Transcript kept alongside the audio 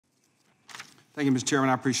Thank you, Mr. Chairman.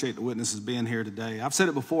 I appreciate the witnesses being here today. I've said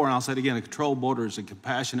it before, and I'll say it again, a controlled border is a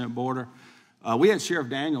compassionate border. We had Sheriff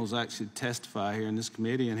Daniels actually testify here in this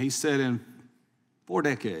committee, and he said in 4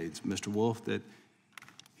 decades, Mr. Wolf, that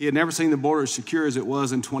he had never seen the border as secure as it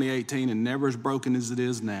was in 2018 and never as broken as it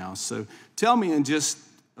is now. So tell me in just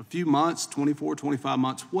a few months, 24, 25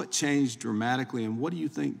 months, what changed dramatically, and what do you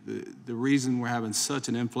think the reason we're having such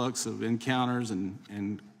an influx of encounters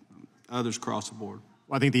and others across the board?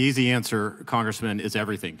 Well, I think the easy answer, Congressman, is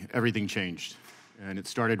everything. Everything changed. And it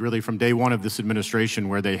started really from day one of this administration,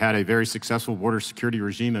 where they had a very successful border security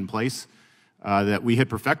regime in place that we had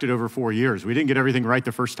perfected over 4 years. We didn't get everything right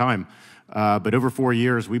the first time, but over 4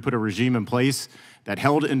 years, we put a regime in place that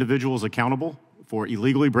held individuals accountable for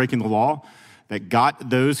illegally breaking the law, that got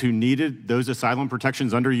those who needed those asylum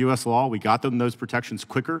protections under U.S. law. We got them those protections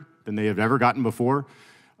quicker than they have ever gotten before.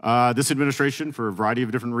 This administration, for a variety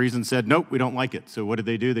of different reasons, said, nope, we don't like it. So what did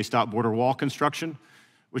they do? They stopped border wall construction,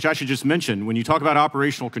 which I should just mention, when you talk about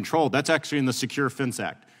operational control, that's actually in the Secure Fence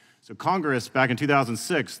Act. So Congress, back in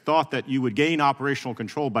 2006, thought that you would gain operational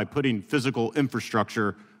control by putting physical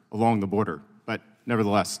infrastructure along the border. But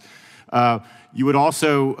nevertheless, you would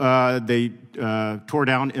also, they tore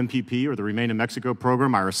down MPP, or the Remain in Mexico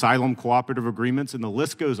program, our asylum cooperative agreements, and the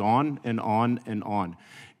list goes on and on and on.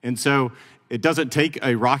 And so it doesn't take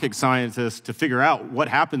a rocket scientist to figure out what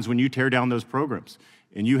happens when you tear down those programs.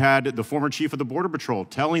 And you had the former chief of the Border Patrol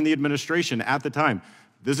telling the administration at the time,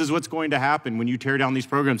 this is what's going to happen when you tear down these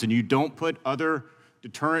programs and you don't put other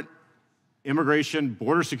deterrent immigration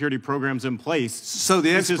border security programs in place. So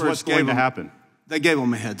the this is what's going to happen. They gave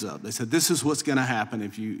them a heads up. They said, this is what's going to happen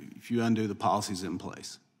if you undo the policies in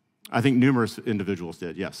place. I think numerous individuals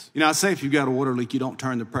did, yes. You know, I say if you've got a water leak, you don't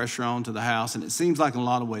turn the pressure on to the House, and it seems like in a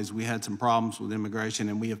lot of ways we had some problems with immigration,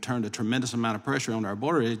 and we have turned a tremendous amount of pressure on our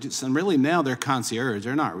border agents, and really now they're concierge.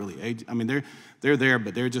 They're not really agents. I mean, they're there,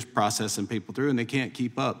 but they're just processing people through, and they can't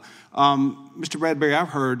keep up. Mr. Bradbury, I've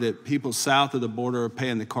heard that people south of the border are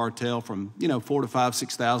paying the cartel from, you know, 4,000 to 5,000,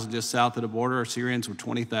 6,000 just south of the border. Syrians were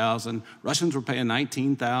 20,000. Russians were paying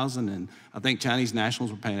 19,000, and I think Chinese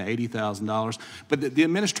nationals were paying $80,000. But the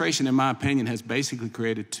administration, in my opinion, has basically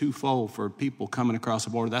created twofold for people coming across the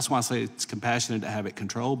border. That's why I say it's compassionate to have it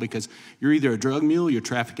controlled, because you're either a drug mule, you're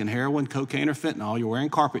trafficking heroin, cocaine, or fentanyl, you're wearing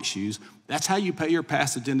carpet shoes. That's how you pay your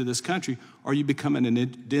passage into this country, or you becoming an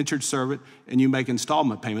indentured servant and you make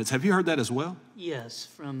installment payments. Have you heard that as well? Yes,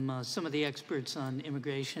 from some of the experts on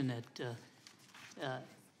immigration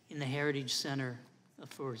in the Heritage Center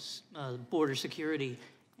for Border Security.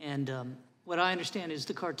 And what I understand is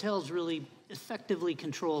the cartels really effectively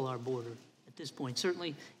control our border at this point.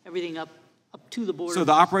 Certainly everything up to the border. So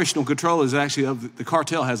the operational control is actually of the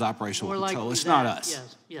cartel has operational control. It's not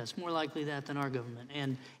us. Yes, more likely that than our government.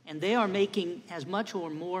 And they are making as much or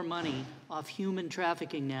more money off human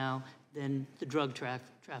trafficking now than the drug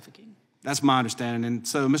trafficking. That's my understanding. And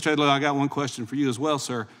so, Mr. Edlow, I got one question for you as well,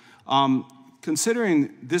 sir.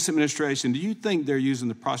 Considering this administration, do you think they're using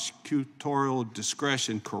the prosecutorial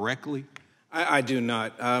discretion correctly? I do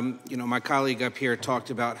not. You know, my colleague up here talked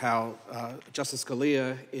about how Justice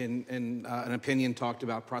Scalia, in an opinion, talked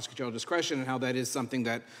about prosecutorial discretion and how that is something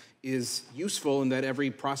that is useful and that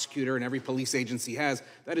every prosecutor and every police agency has.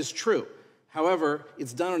 That is true. However,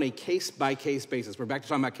 it's done on a case-by-case basis. We're back to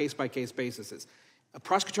talking about case-by-case basis. A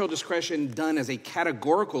prosecutorial discretion done as a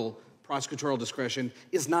categorical prosecutorial discretion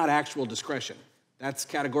is not actual discretion. That's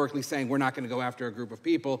categorically saying we're not going to go after a group of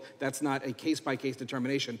people. That's not a case-by-case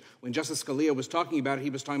determination. When Justice Scalia was talking about it,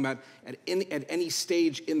 he was talking about at any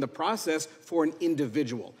stage in the process for an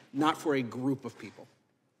individual, not for a group of people.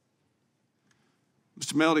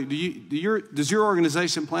 Mr. Melody, does your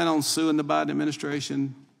organization plan on suing the Biden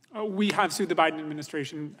administration? We have sued the Biden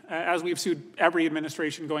administration, as we've sued every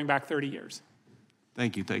administration going back 30 years.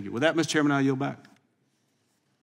 Thank you, thank you. With that, Mr. Chairman, I yield back.